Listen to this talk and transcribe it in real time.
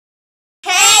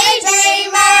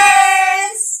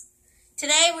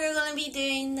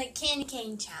candy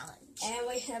cane challenge. And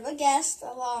we have a guest,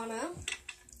 Alana.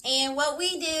 And what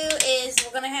we do is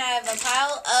we're going to have a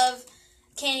pile of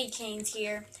candy canes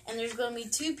here. And there's going to be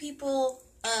two people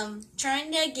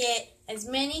trying to get as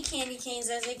many candy canes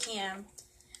as they can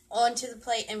onto the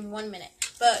plate in 1 minute.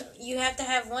 But you have to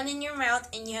have one in your mouth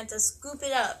and you have to scoop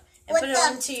it up and put it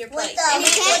onto your plate. And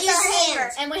you can't use your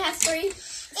hands. And we have 3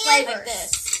 flavors. Like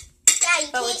this. Yeah,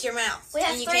 But with your mouth. We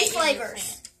have and you 3 can't use your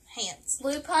flavors. Hands.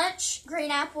 Blue punch,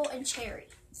 green apple, and cherry.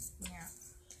 Yeah.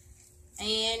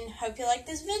 And hope you like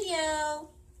this video.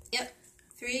 Yep.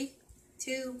 3,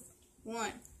 2,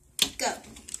 1, go.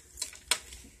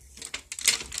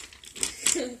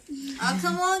 Oh,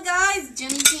 come on, guys.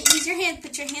 Jenny, you can't use your hands.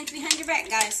 Put your hands behind your back,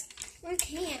 guys. I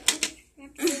can't. You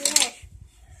have to do that.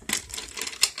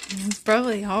 It's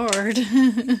probably hard.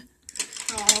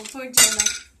 Oh, poor Jenna.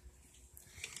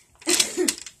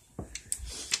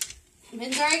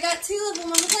 Ben's already got 2 of them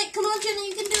on the plate. Come on, Jenna,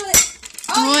 you can do it.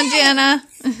 Oh, Come on, yay. Jenna.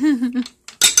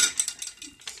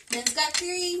 Ben's got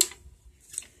 3.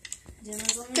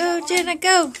 Jenna's only Go, got 1. Jenna,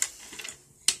 go.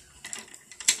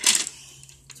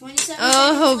 27 Oh,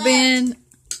 seconds left. Ben.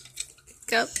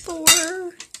 Got 4.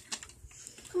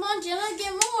 Come on, Jenna,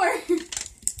 get more.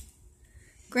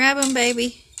 Grab them,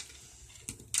 baby.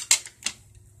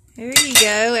 There you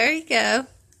go. There you go.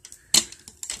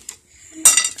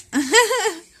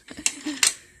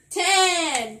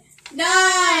 10,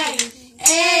 9,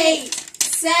 8,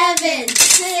 7,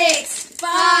 6,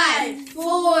 5,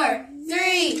 4,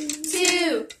 3,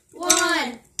 2,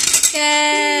 1.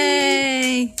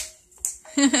 Yay.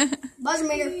 Buzzer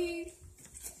meter.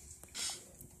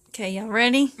 Okay, y'all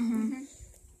ready? Mm-hmm.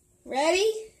 Ready,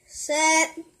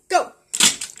 set, go.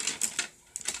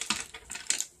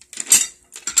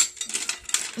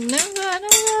 No.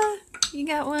 You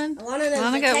got one. Alana knows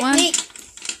Alana the got one. technique.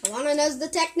 Alana knows the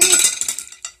technique.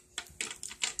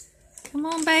 Come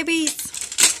on, babies.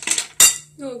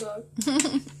 Oh, God.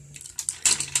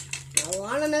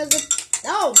 Alana knows the...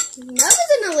 Oh, Nova's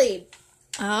in the lead.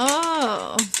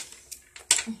 Oh.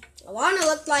 Alana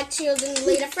looked like she was in the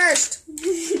lead at first.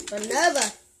 But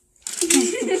Nova...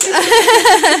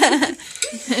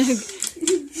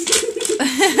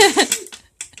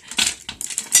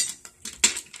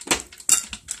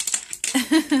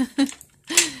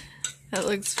 That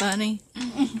looks funny.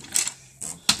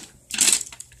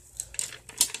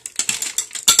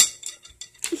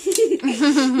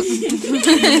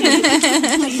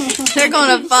 They're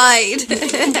gonna fight.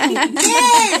 10, 9,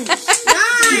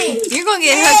 You're gonna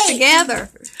get hooked together.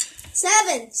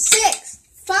 7, 6,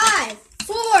 5,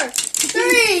 4,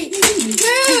 3, 2,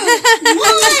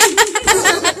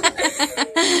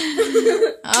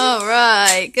 1. All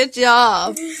right, good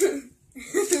job.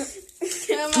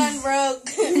 Come on, Brooke.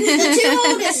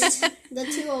 The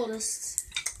two oldest.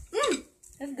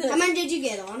 That's good. How many did you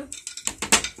get, Alana?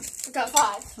 I got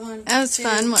 5. 1, That was 2,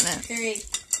 fun, wasn't it? 3,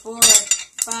 4,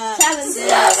 5, 7.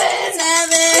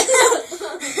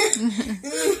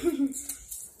 7.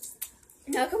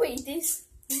 Now can we eat these?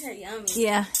 These are yummy.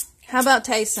 Yeah. How about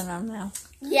tasting them now?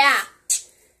 Yeah.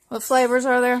 What flavors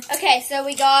are there? Okay, so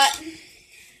we got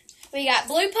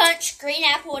blue punch, green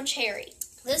apple, and cherry.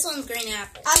 This one's green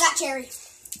apple. I got cherry.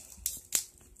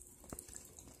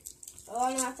 Oh,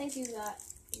 no, I think you got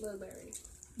blueberry.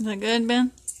 Is that good,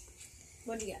 Ben?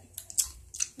 What do you got?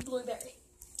 Blueberry.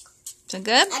 Is it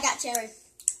good? I got cherry.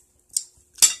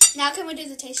 Now can we do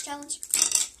the taste challenge?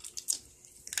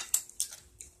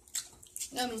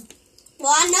 Yummy.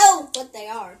 Well, I know what they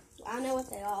are. I know what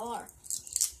they all are.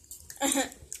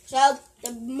 So,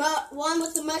 the one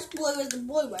with the most blue is the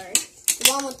blueberry. The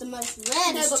one with the most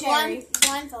red is cherry.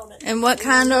 Blindfolded. And what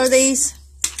kind are these?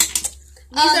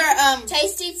 These are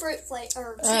Tasty fruit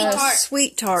flavor or Sweet tart.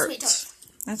 Sweet tarts. Sweet tart.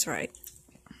 That's right.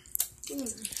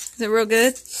 Is it real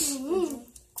good? Mm-hmm.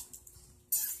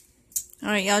 All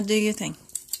right, y'all do your thing.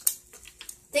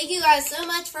 Thank you guys so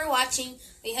much for watching.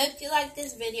 We hope you liked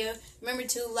this video. Remember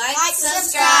to like,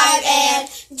 subscribe, and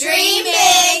dream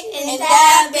big and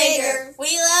dab bigger.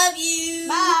 We love you.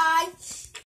 Bye.